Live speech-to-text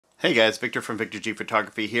Hey guys, Victor from Victor G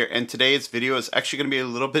Photography here, and today's video is actually going to be a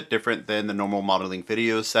little bit different than the normal modeling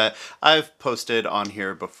videos that I've posted on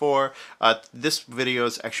here before. This video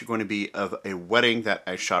is actually going to be of a wedding that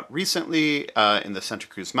I shot recently in the Santa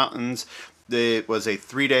Cruz Mountains. It was a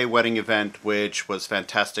 3-day wedding event, which was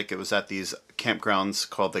fantastic. It was at these campgrounds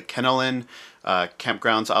called the Kennelin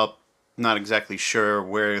campgrounds. I'm not exactly sure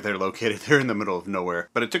where they're located. They're in the middle of nowhere.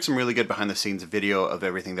 But it took some really good behind the scenes video of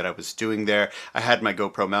everything that I was doing there. I had my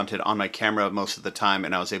GoPro mounted on my camera most of the time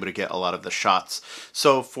and I was able to get a lot of the shots.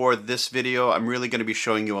 So for this video, I'm really going to be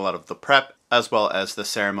showing you a lot of the prep as well as the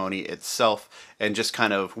ceremony itself and just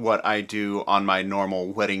kind of what I do on my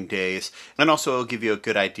normal wedding days. And also it'll give you a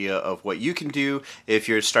good idea of what you can do if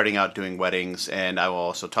you're starting out doing weddings, and I will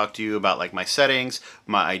also talk to you about like my settings,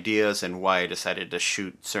 my ideas, and why I decided to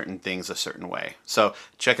shoot certain things a certain way. So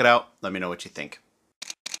check it out, let me know what you think.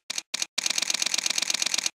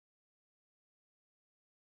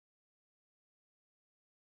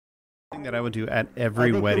 That I would do at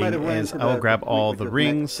every wedding is I will grab all the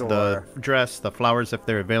rings, the dress, the flowers if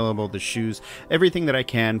they're available, the shoes, everything that I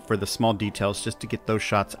can for the small details, just to get those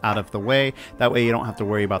shots out of the way. That way you don't have to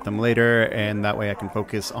worry about them later, and that way I can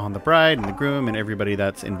focus on the bride and the groom and everybody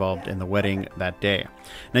that's involved in the wedding that day.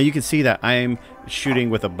 Now you can see that I'm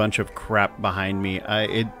shooting with a bunch of crap behind me.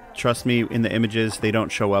 Trust me, in the images, they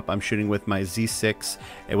don't show up. I'm shooting with my Z6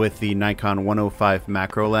 with the Nikon 105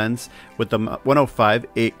 macro lens. With the 105,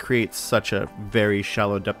 it creates such a very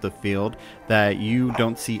shallow depth of field that you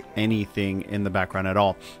don't see anything in the background at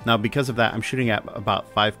all. Now, because of that, I'm shooting at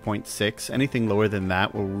about 5.6. Anything lower than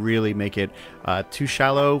that will really make it too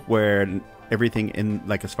shallow, where everything in,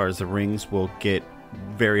 like as far as the rings, will get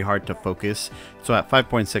very hard to focus. So at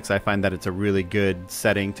 5.6, I find that it's a really good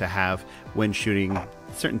setting to have when shooting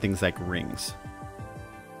certain things like rings.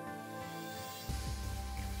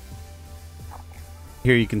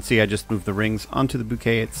 Here you can see I just moved the rings onto the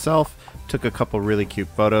bouquet itself, took a couple really cute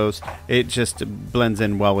photos. It just blends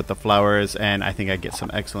in well with the flowers, and I think I get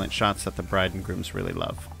some excellent shots that the bride and grooms really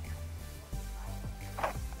love.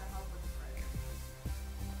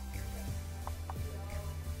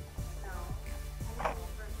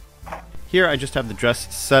 Here I just have the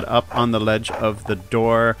dress set up on the ledge of the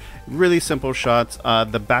door. Really simple shots.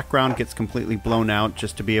 The background gets completely blown out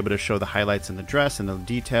just to be able to show the highlights in the dress and the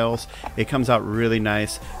details. It comes out really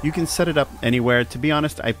nice. You can set it up anywhere. To be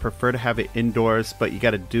honest, I prefer to have it indoors, but you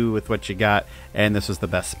got to do with what you got, and this was the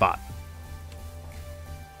best spot.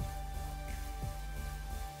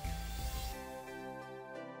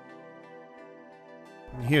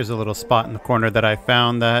 Here's a little spot in the corner that I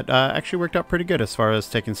found that actually worked out pretty good as far as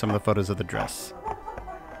taking some of the photos of the dress.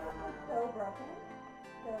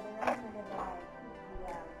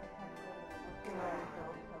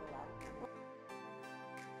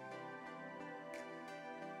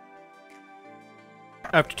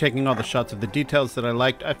 After taking all the shots of the details that I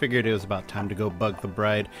liked, I figured it was about time to go bug the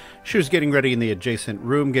bride. She was getting ready in the adjacent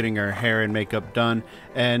room, getting her hair and makeup done,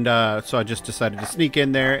 and so I just decided to sneak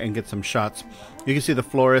in there and get some shots. You can see the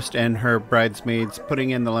florist and her bridesmaids putting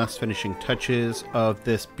in the last finishing touches of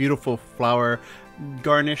this beautiful flower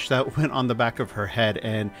garnish that went on the back of her head,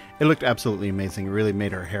 and it looked absolutely amazing. It really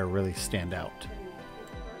made her hair really stand out.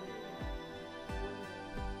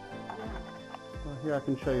 Well, here I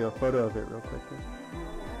can show you a photo of it real quick.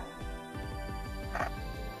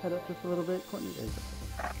 Head up just a little bit, Courtney. There you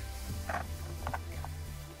go.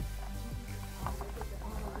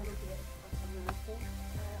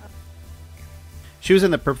 She was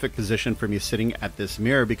in the perfect position for me sitting at this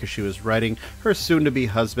mirror because she was writing her soon-to-be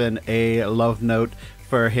husband a love note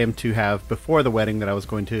for him to have before the wedding that I was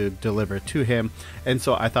going to deliver to him. And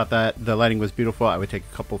so I thought that the lighting was beautiful. I would take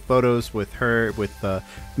a couple photos with her with the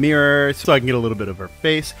mirror so I can get a little bit of her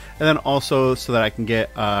face, and then also so that I can get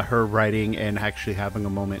her writing and actually having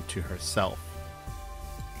a moment to herself.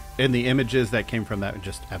 And the images that came from that were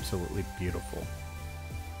just absolutely beautiful.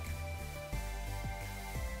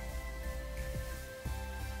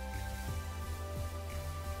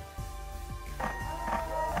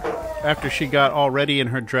 After she got all ready in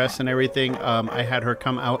her dress and everything, I had her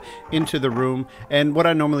come out into the room, and what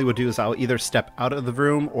I normally would do is I'll either step out of the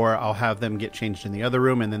room or I'll have them get changed in the other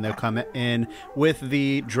room, and then they'll come in with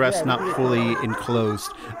the dress not fully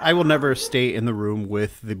enclosed. I will never stay in the room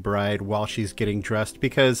with the bride while she's getting dressed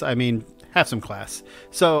because, I mean, have some class.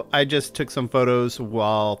 So I just took some photos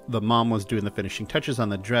while the mom was doing the finishing touches on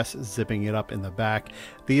the dress, zipping it up in the back.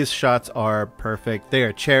 These shots are perfect. They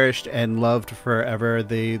are cherished and loved forever.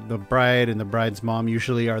 The bride and the bride's mom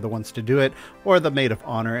usually are the ones to do it, or the maid of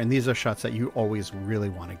honor, and these are shots that you always really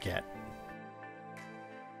want to get.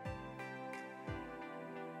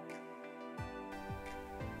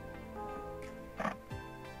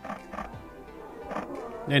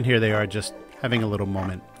 And here they are just having a little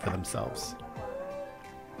moment for themselves.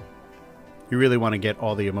 You really want to get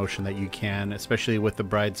all the emotion that you can, especially with the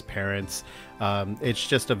bride's parents. It's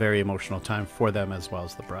just a very emotional time for them as well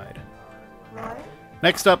as the bride.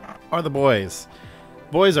 Next up are the boys.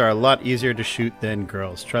 Boys are a lot easier to shoot than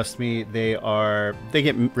girls. Trust me, they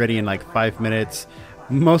get ready in like 5 minutes.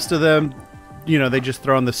 Most of them, you know, they just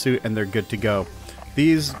throw on the suit and they're good to go.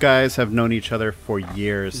 These guys have known each other for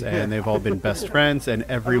years, and they've all been best friends, and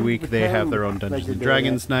every week they have their own Dungeons &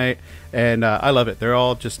 Dragons night, and I love it. They're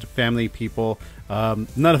all just family people. None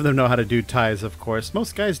of them know how to do ties, of course.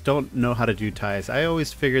 Most guys don't know how to do ties. I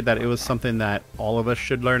always figured that it was something that all of us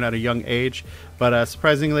should learn at a young age, but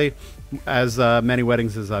surprisingly, as many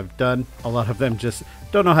weddings as I've done, a lot of them just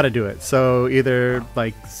don't know how to do it. So either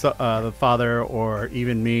the father or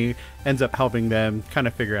even me ends up helping them kind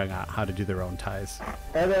of figuring out how to do their own ties.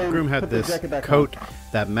 The groom had this coat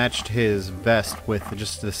that matched his vest with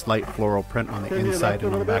just this light floral print on the inside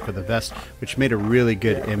and on the back of the vest, which made a really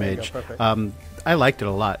good image. I liked it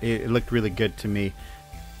a lot. It looked really good to me.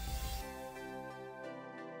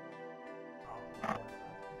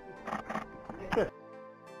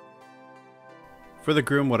 For the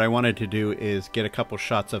groom, what I wanted to do is get a couple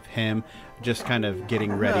shots of him just kind of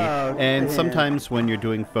getting ready. And sometimes when you're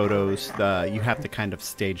doing photos, you have to kind of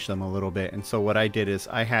stage them a little bit. And so what I did is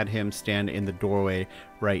I had him stand in the doorway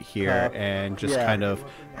right here and just kind of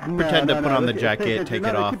pretend to put on the jacket, take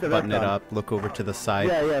it off, button it up, look over to the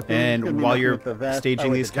side. And while you're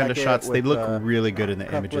staging these kind of shots, they look really good in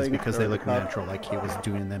the images because they look natural, like he was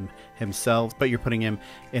doing them himself. But you're putting him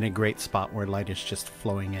in a great spot where light is just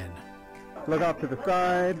flowing in. Look off to the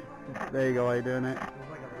side. There you go, while you're doing it.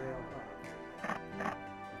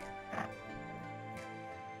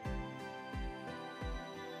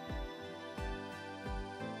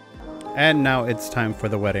 And now it's time for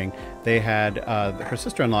the wedding. They had her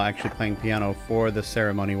sister-in-law actually playing piano for the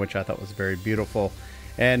ceremony, which I thought was very beautiful.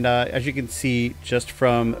 And as you can see, just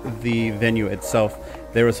from the venue itself,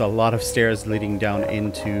 there was a lot of stairs leading down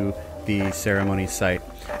into the ceremony site.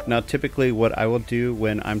 Now typically what I will do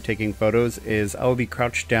when I'm taking photos is I will be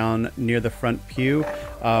crouched down near the front pew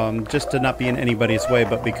just to not be in anybody's way,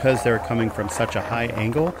 but because they're coming from such a high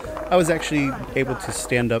angle, I was actually able to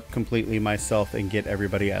stand up completely myself and get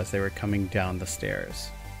everybody as they were coming down the stairs.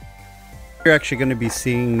 You're actually going to be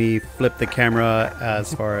seeing me flip the camera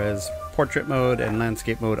as far as portrait mode and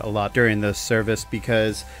landscape mode a lot during this service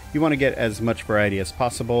because you want to get as much variety as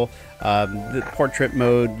possible. The portrait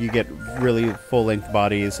mode, you get really full-length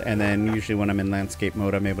bodies, and then usually when I'm in landscape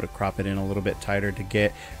mode, I'm able to crop it in a little bit tighter to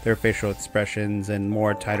get their facial expressions and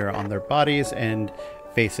more tighter on their bodies and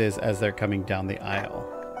faces as they're coming down the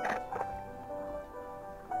aisle.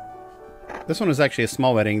 This one was actually a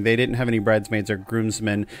small wedding. They didn't have any bridesmaids or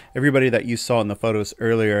groomsmen. Everybody that you saw in the photos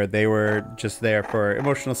earlier, they were just there for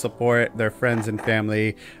emotional support, their friends and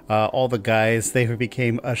family. All the guys, they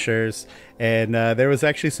became ushers. And there was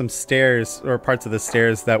actually some stairs or parts of the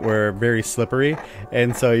stairs that were very slippery.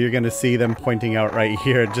 And so you're going to see them pointing out right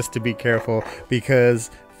here just to be careful because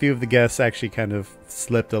few of the guests actually kind of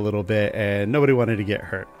slipped a little bit and nobody wanted to get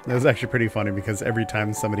hurt. It was actually pretty funny because every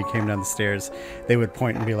time somebody came down the stairs, they would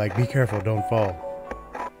point and be like, "Be careful, don't fall."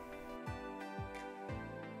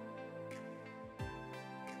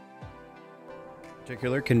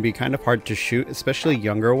 Particular can be kind of hard to shoot, especially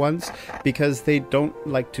younger ones, because they don't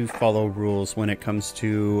like to follow rules when it comes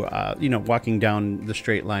to walking down the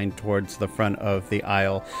straight line towards the front of the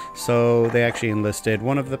aisle. So they actually enlisted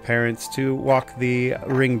one of the parents to walk the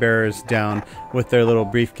ring bearers down with their little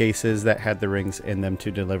briefcases that had the rings in them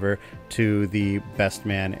to deliver to the best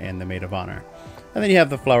man and the maid of honor. And then you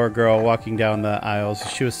have the flower girl walking down the aisles.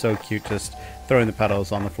 She was so cute, just throwing the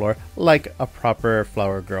petals on the floor like a proper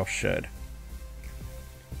flower girl should.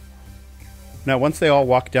 Now, once they all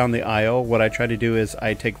walk down the aisle, what I try to do is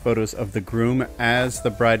I take photos of the groom as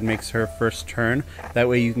the bride makes her first turn. That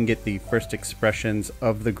way you can get the first expressions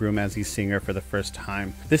of the groom as he's seeing her for the first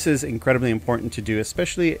time. This is incredibly important to do,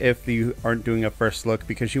 especially if you aren't doing a first look,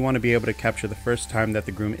 because you want to be able to capture the first time that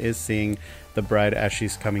the groom is seeing the bride as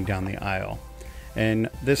she's coming down the aisle. And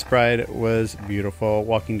this bride was beautiful,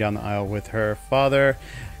 walking down the aisle with her father.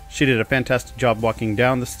 She did a fantastic job walking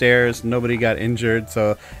down the stairs. Nobody got injured,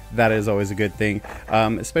 so that is always a good thing.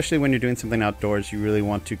 Especially when you're doing something outdoors, you really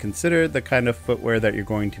want to consider the kind of footwear that you're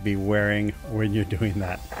going to be wearing when you're doing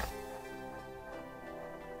that.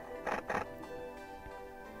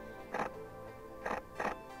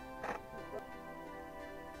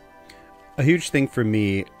 A huge thing for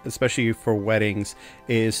me, especially for weddings,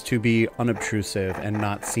 is to be unobtrusive and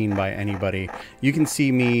not seen by anybody. You can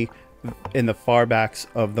see me in the far backs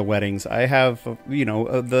of the weddings. I have, you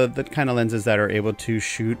know, the kind of lenses that are able to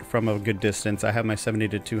shoot from a good distance. I have my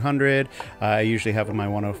 70-200. I usually have my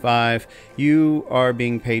 105. You are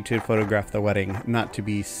being paid to photograph the wedding, not to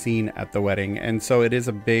be seen at the wedding. And so it is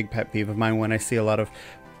a big pet peeve of mine when I see a lot of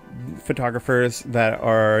photographers that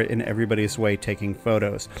are in everybody's way taking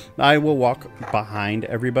photos. I will walk behind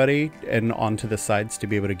everybody and onto the sides to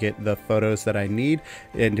be able to get the photos that I need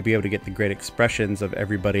and to be able to get the great expressions of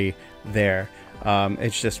everybody there.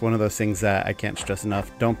 It's just one of those things that I can't stress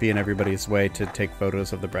enough. Don't be in everybody's way to take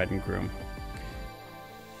photos of the bride and groom.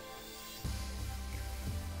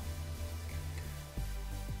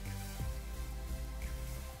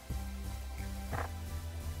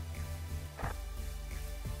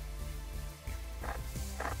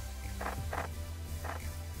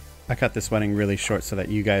 I cut this wedding really short so that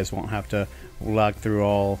you guys won't have to log through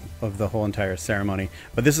all of the whole entire ceremony.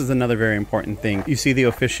 But this is another very important thing. You see the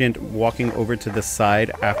officiant walking over to the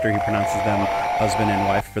side after he pronounces them husband and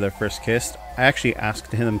wife for their first kiss. I actually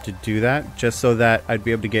asked him to do that just so that I'd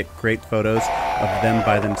be able to get great photos of them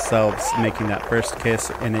by themselves making that first kiss,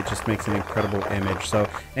 and it just makes an incredible image. So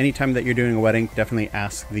anytime that you're doing a wedding, definitely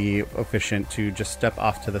ask the officiant to just step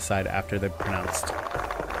off to the side after they're pronounced.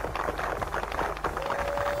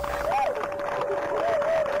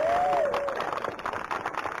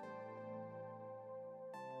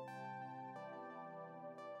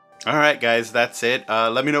 Alright guys, that's it.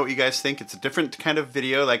 Let me know what you guys think. It's a different kind of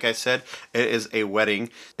video. Like I said, it is a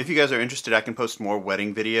wedding. If you guys are interested, I can post more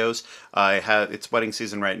wedding videos. It's wedding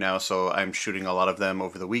season right now, so I'm shooting a lot of them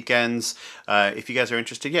over the weekends. If you guys are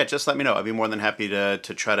interested, yeah, just let me know. I'd be more than happy to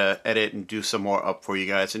try to edit and do some more up for you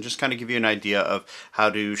guys and just kind of give you an idea of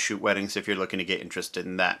how to shoot weddings if you're looking to get interested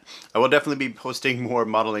in that. I will definitely be posting more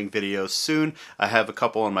modeling videos soon. I have a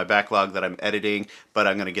couple on my backlog that I'm editing, but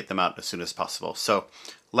I'm going to get them out as soon as possible. So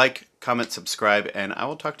like, comment, subscribe, and I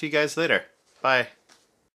will talk to you guys later. Bye.